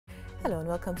Hello and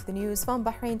welcome to the news from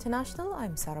Bahrain International.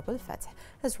 I'm Sarah Bulletin.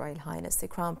 His Royal Highness the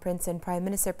Crown Prince and Prime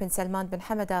Minister Prince Salman bin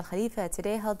Hamad Al Khalifa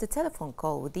today held a telephone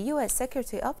call with the U.S.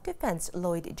 Secretary of Defense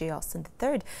Lloyd J. Austin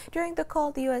III. During the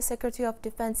call, the U.S. Secretary of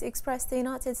Defense expressed the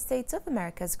United States of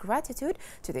America's gratitude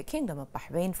to the Kingdom of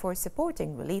Bahrain for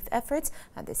supporting relief efforts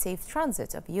and the safe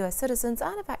transit of U.S. citizens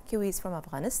and evacuees from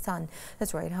Afghanistan.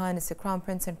 His Royal Highness the Crown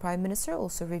Prince and Prime Minister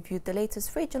also reviewed the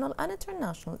latest regional and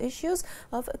international issues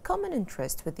of common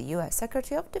interest with the U.S.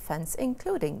 Secretary of Defense,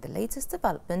 including the latest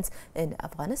developments in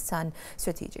Afghanistan.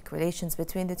 Strategic relations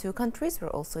between the two countries were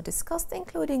also discussed,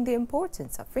 including the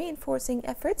importance of reinforcing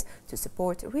efforts to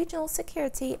support regional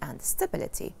security and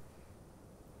stability.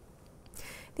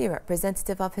 The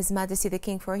representative of His Majesty the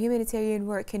King for Humanitarian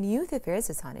Work and Youth Affairs,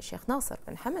 His Highness Sheikh Nasser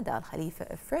bin Hamad Al Khalifa,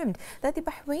 affirmed that the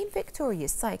Bahrain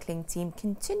victorious cycling team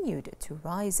continued to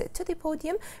rise to the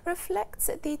podium, reflects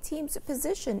the team's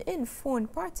position in foreign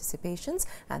participations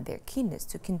and their keenness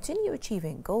to continue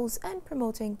achieving goals and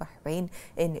promoting Bahrain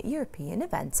in European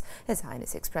events. His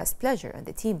Highness expressed pleasure on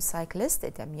the team cyclist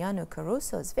Damiano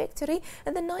Caruso's victory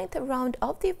in the 9th round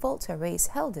of the Volta race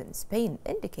held in Spain,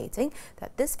 indicating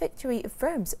that this victory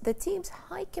affirms the team's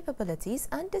high capabilities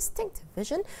and distinctive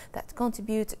vision that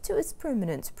contribute to its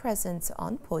permanent presence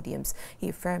on podiums. He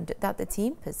affirmed that the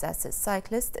team possesses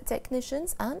cyclists,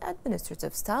 technicians and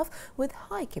administrative staff with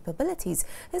high capabilities.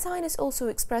 His Highness also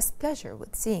expressed pleasure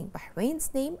with seeing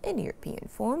Bahrain's name in European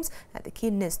forums and the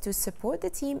keenness to support the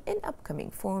team in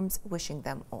upcoming forums, wishing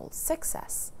them all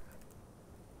success.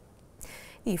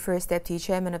 The first Deputy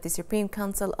Chairman of the Supreme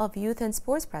Council of Youth and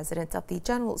Sports, President of the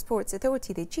General Sports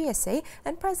Authority, the GSA,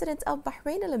 and President of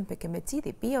Bahrain Olympic Committee,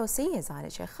 the BOC, His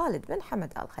Highness Sheikh Khalid bin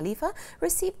Hamad Al Khalifa,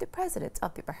 received the President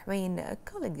of the Bahrain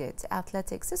Collegiate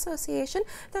Athletics Association,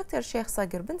 Dr. Sheikh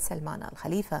Sagir bin Salman Al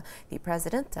Khalifa, the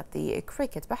President of the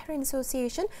Cricket Bahrain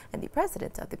Association, and the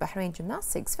President of the Bahrain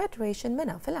Gymnastics Federation,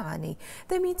 Manaf Al Ani.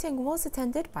 The meeting was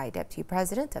attended by Deputy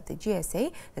President of the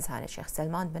GSA, His Highness Sheikh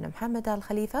Salman bin Hamad Al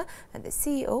Khalifa, and the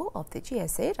CEO of the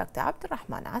GSA, Dr.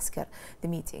 Abdurrahman Askar. The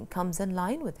meeting comes in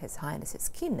line with His Highness's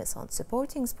keenness on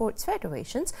supporting sports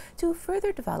federations to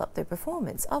further develop the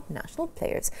performance of national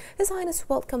players. His Highness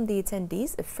welcomed the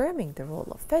attendees, affirming the role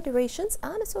of federations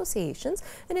and associations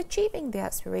in achieving the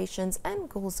aspirations and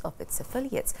goals of its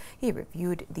affiliates. He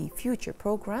reviewed the future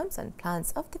programs and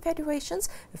plans of the federations,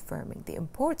 affirming the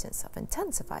importance of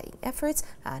intensifying efforts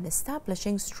and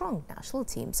establishing strong national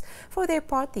teams. For their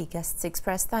part, the guests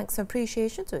expressed thanks and appreciation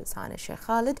to His Highness Sheikh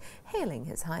Khalid, hailing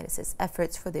His Highness's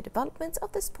efforts for the development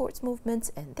of the sports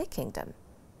movement in the kingdom.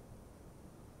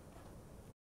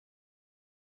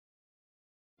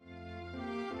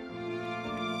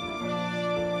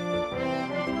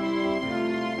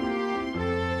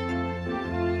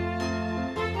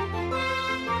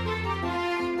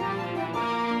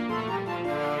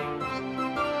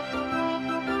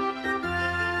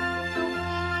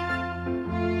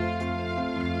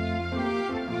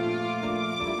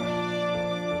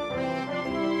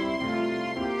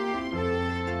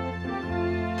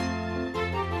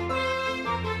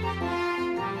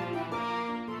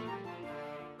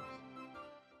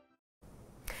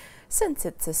 Since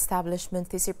its establishment,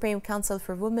 the Supreme Council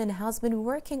for Women has been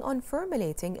working on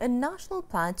formulating a national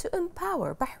plan to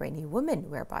empower Bahraini women,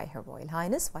 whereby Her Royal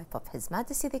Highness, wife of His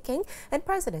Majesty the King and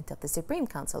President of the Supreme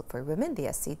Council for Women, the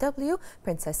SCW,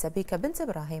 Princess Sabika bint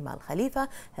Ibrahim Al Khalifa,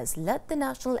 has led the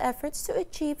national efforts to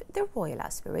achieve their royal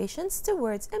aspirations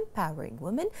towards empowering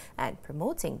women and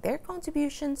promoting their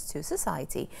contributions to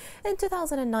society. In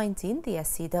 2019, the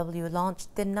SCW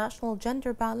launched the National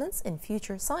Gender Balance in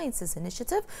Future Sciences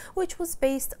Initiative, which was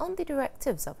based on the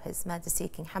directives of His Majesty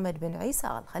King Hamad bin Isa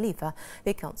Al Khalifa.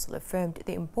 The Council affirmed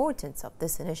the importance of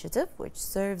this initiative, which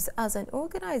serves as an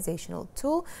organizational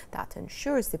tool that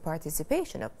ensures the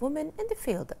participation of women in the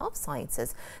field of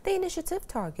sciences. The initiative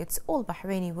targets all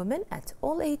Bahraini women at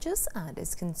all ages and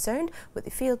is concerned with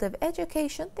the field of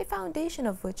education, the foundation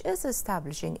of which is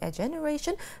establishing a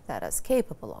generation that is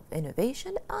capable of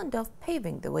innovation and of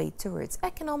paving the way towards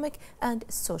economic and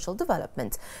social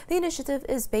development. The initiative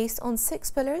is based on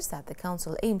 6 pillars that the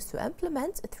Council aims to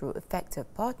implement through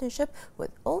effective partnership with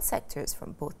all sectors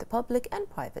from both the public and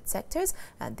private sectors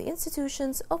and the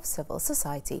institutions of civil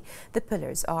society. The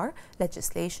pillars are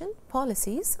legislation,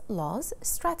 policies, laws,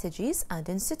 strategies, and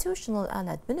institutional and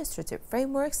administrative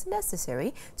frameworks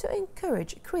necessary to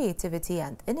encourage creativity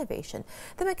and innovation.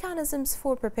 The mechanisms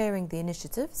for preparing the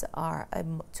initiatives are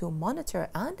to monitor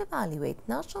and evaluate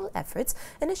national efforts,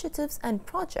 initiatives, and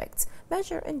projects,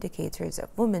 measure indicators of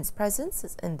women's women's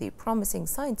presence in the promising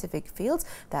scientific fields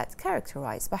that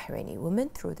characterize Bahraini women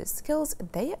through the skills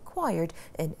they acquired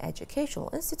in educational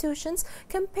institutions,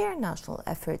 compare national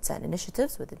efforts and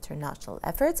initiatives with international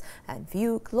efforts, and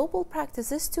view global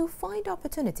practices to find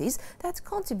opportunities that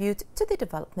contribute to the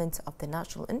development of the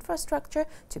national infrastructure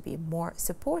to be more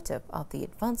supportive of the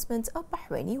advancement of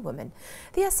Bahraini women.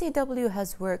 The SCW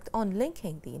has worked on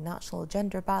linking the National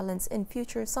Gender Balance in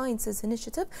Future Sciences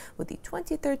initiative with the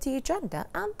 2030 Agenda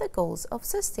and the goals of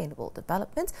sustainable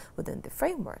development within the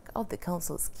framework of the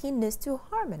Council's keenness to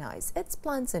harmonize its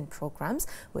plans and programs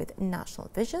with national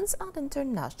visions and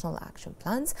international action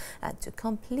plans, and to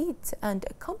complete and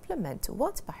complement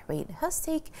what Bahrain has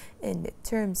taken in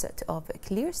terms of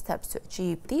clear steps to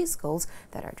achieve these goals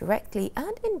that are directly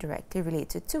and indirectly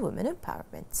related to women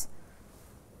empowerment.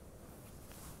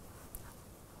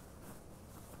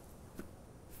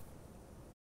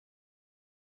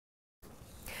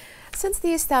 Since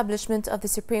the establishment of the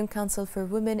Supreme Council for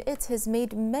Women, it has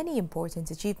made many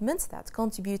important achievements that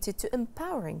contributed to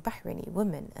empowering Bahraini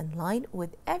women in line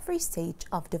with every stage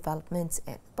of development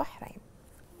in Bahrain.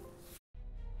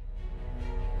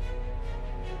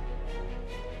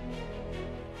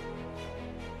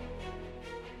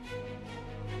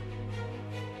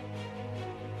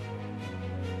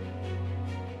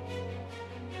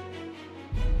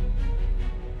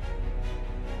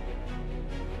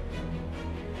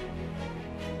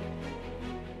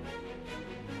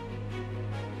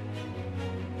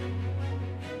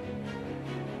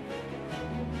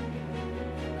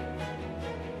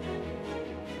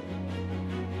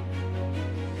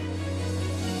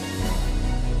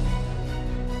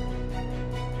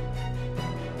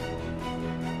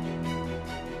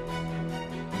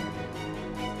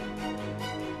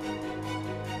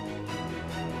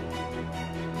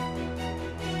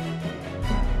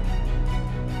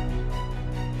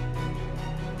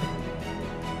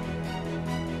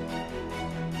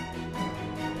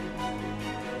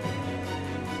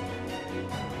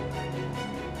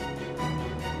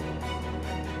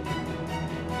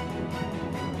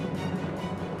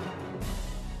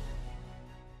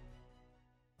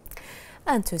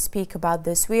 And to speak about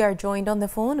this, we are joined on the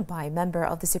phone by member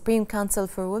of the Supreme Council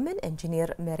for Women,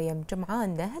 Engineer Maryam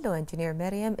Jum'an. Hello, Engineer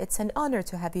Maryam. It's an honor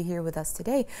to have you here with us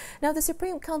today. Now, the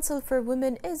Supreme Council for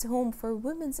Women is home for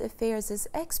women's affairs as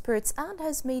experts and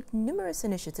has made numerous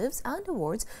initiatives and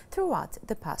awards throughout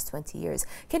the past 20 years.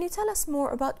 Can you tell us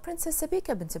more about Princess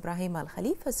Sabika bint Ibrahim Al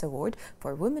Khalifa's Award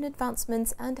for Women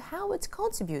Advancements and how it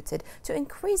contributed to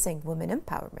increasing women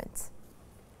empowerment?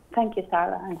 Thank you,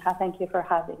 Sarah, and thank you for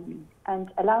having me. And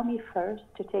allow me first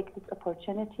to take this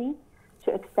opportunity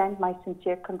to extend my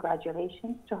sincere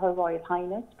congratulations to Her Royal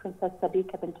Highness Princess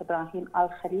Sabika bint Ibrahim Al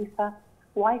Khalifa,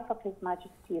 wife of His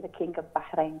Majesty the King of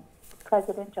Bahrain,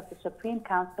 President of the Supreme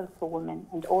Council for Women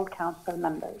and all council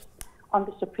members, on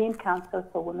the Supreme Council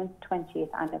for Women's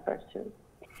 20th anniversary.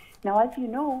 Now, as you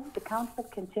know, the Council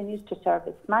continues to serve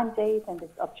its mandate and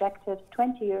its objectives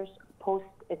 20 years post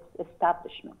its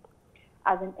establishment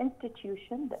as an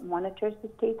institution that monitors the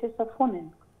status of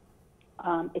women.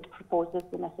 It proposes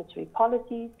the necessary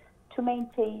policies to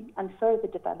maintain and further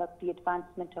develop the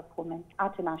advancement of women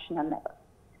at a national level.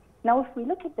 Now, if we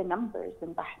look at the numbers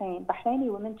in Bahrain,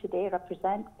 Bahraini women today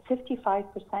represent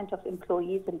 55% of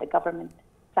employees in the government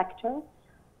sector,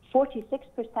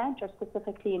 46% are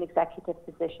specifically in executive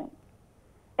positions.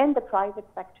 In the private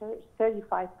sector,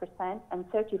 35%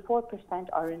 and 34%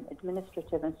 are in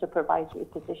administrative and supervisory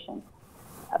positions.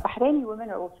 Bahraini women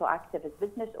are also active as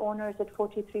business owners at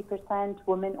 43%,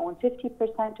 women own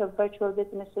 50% of virtual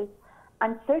businesses,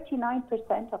 and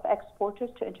 39% of exporters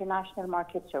to international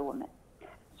markets are women.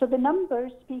 So the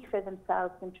numbers speak for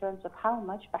themselves in terms of how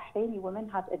much Bahraini women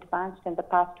have advanced in the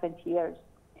past 20 years.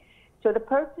 So the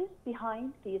purpose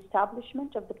behind the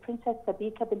establishment of the Princess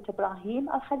Sabika bint Ibrahim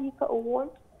Al Khalifa Award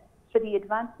for the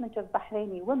advancement of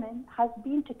Bahraini women has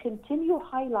been to continue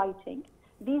highlighting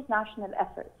these national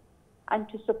efforts and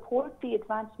to support the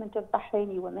advancement of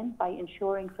Bahraini women by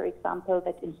ensuring, for example,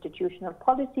 that institutional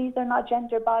policies are not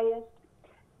gender biased,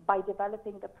 by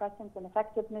developing the presence and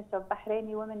effectiveness of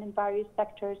Bahraini women in various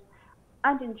sectors,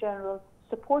 and in general,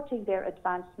 supporting their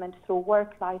advancement through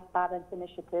work-life balance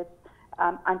initiatives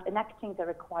and enacting the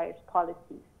required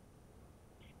policies.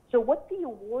 So what the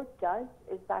award does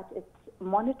is that it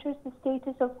monitors the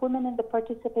status of women in the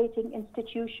participating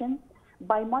institutions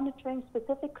by monitoring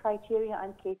specific criteria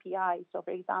and KPIs. So,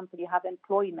 for example, you have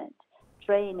employment,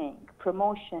 training,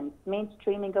 promotions,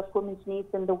 mainstreaming of women's needs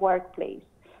in the workplace,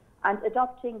 and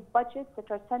adopting budgets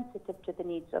that are sensitive to the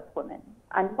needs of women.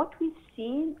 And what we've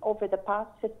seen over the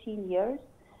past 15 years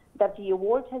that the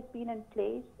award has been in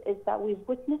place is that we've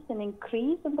witnessed an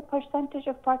increase in the percentage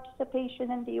of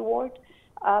participation in the award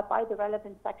by the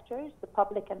relevant sectors, the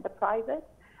public and the private,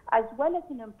 as well as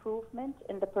an improvement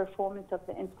in the performance of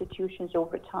the institutions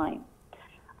over time.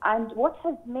 And what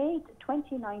has made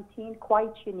 2019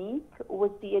 quite unique was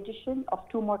the addition of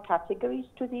 2 more categories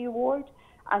to the award,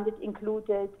 and it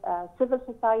included civil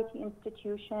society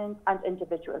institutions and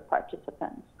individual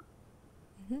participants.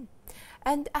 Mm-hmm.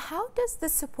 And how does the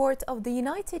support of the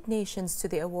United Nations to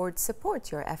the award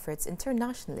support your efforts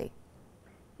internationally?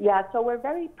 Yeah, so we're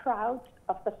very proud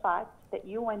of the fact that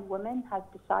UN Women has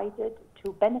decided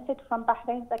to benefit from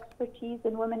Bahrain's expertise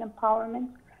in women empowerment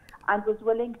and was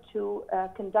willing to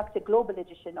conduct a global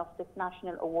edition of this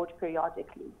national award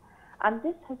periodically. And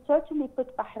this has certainly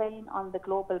put Bahrain on the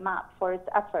global map for its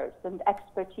efforts and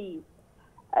expertise.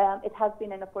 It has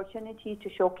been an opportunity to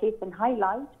showcase and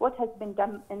highlight what has been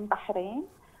done in Bahrain,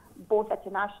 both at a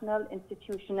national,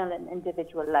 institutional, and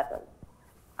individual level.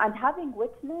 And having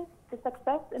witnessed the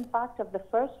success, in fact, of the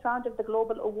first round of the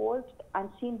global award and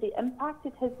seen the impact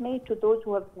it has made to those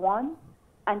who have won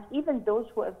and even those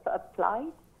who have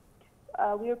applied,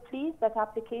 we are pleased that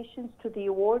applications to the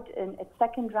award in its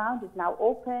second round is now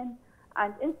open,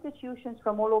 and institutions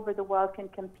from all over the world can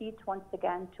compete once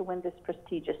again to win this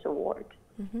prestigious award.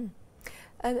 Mm-hmm.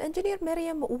 Engineer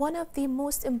Miriam, one of the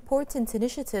most important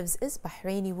initiatives is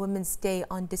Bahraini Women's Day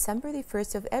on December the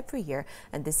 1st of every year,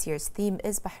 and this year's theme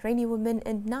is Bahraini Women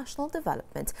in National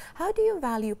Development. How do you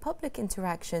value public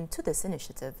interaction to this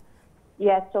initiative?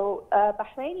 Yeah, so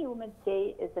Bahraini Women's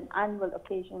Day is an annual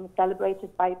occasion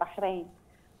celebrated by Bahrain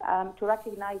to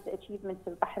recognize the achievements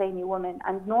of Bahraini women.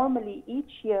 And normally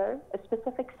each year, a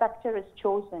specific sector is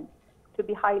chosen to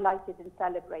be highlighted and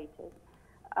celebrated.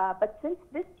 But since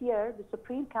this year, the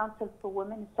Supreme Council for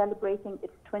Women is celebrating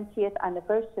its 20th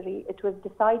anniversary, it was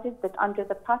decided that under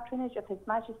the patronage of His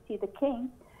Majesty the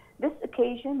King, this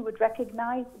occasion would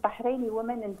recognize Bahraini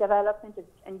women in development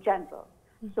in general.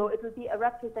 So it will be a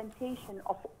representation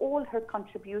of all her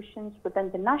contributions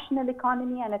within the national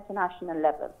economy and at the national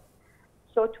level.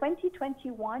 So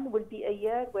 2021 will be a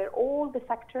year where all the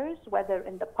sectors, whether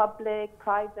in the public,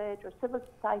 private, or civil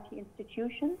society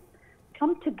institutions,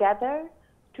 come together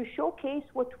to showcase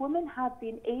what women have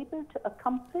been able to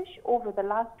accomplish over the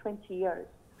last 20 years.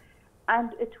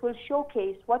 And it will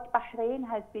showcase what Bahrain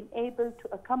has been able to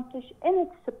accomplish in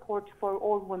its support for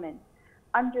all women,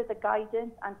 under the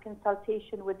guidance and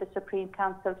consultation with the Supreme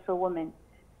Council for Women.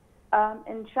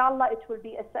 Inshallah, it will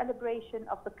be a celebration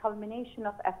of the culmination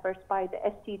of efforts by the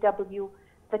STW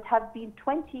that have been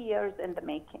 20 years in the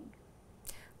making.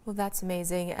 Well, that's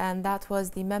amazing. And that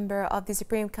was the member of the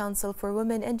Supreme Council for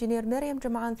Women, Engineer Miriam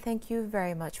Jama'an. Thank you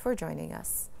very much for joining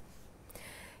us.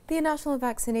 The national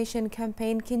vaccination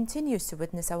campaign continues to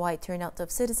witness a wide turnout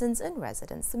of citizens and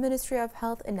residents. The Ministry of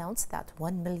Health announced that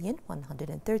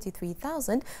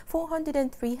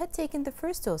 1,133,403 had taken the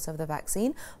first dose of the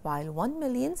vaccine, while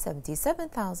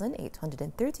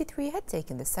 1,077,833 had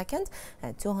taken the second,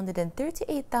 and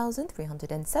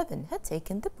 238,307 had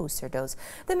taken the booster dose.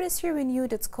 The ministry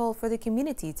renewed its call for the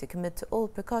community to commit to all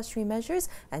precautionary measures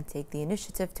and take the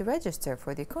initiative to register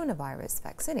for the coronavirus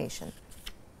vaccination.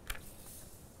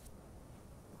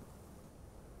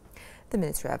 The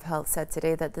Ministry of Health said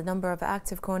today that the number of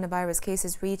active coronavirus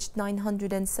cases reached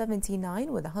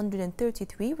 979, with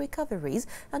 133 recoveries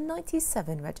and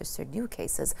 97 registered new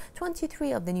cases.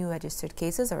 23 of the new registered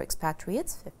cases are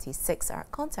expatriates, 56 are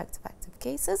contact of active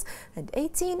cases, and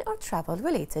 18 are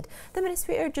travel-related. The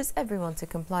ministry urges everyone to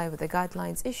comply with the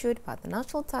guidelines issued by the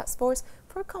National Task Force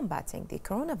for combating the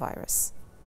coronavirus.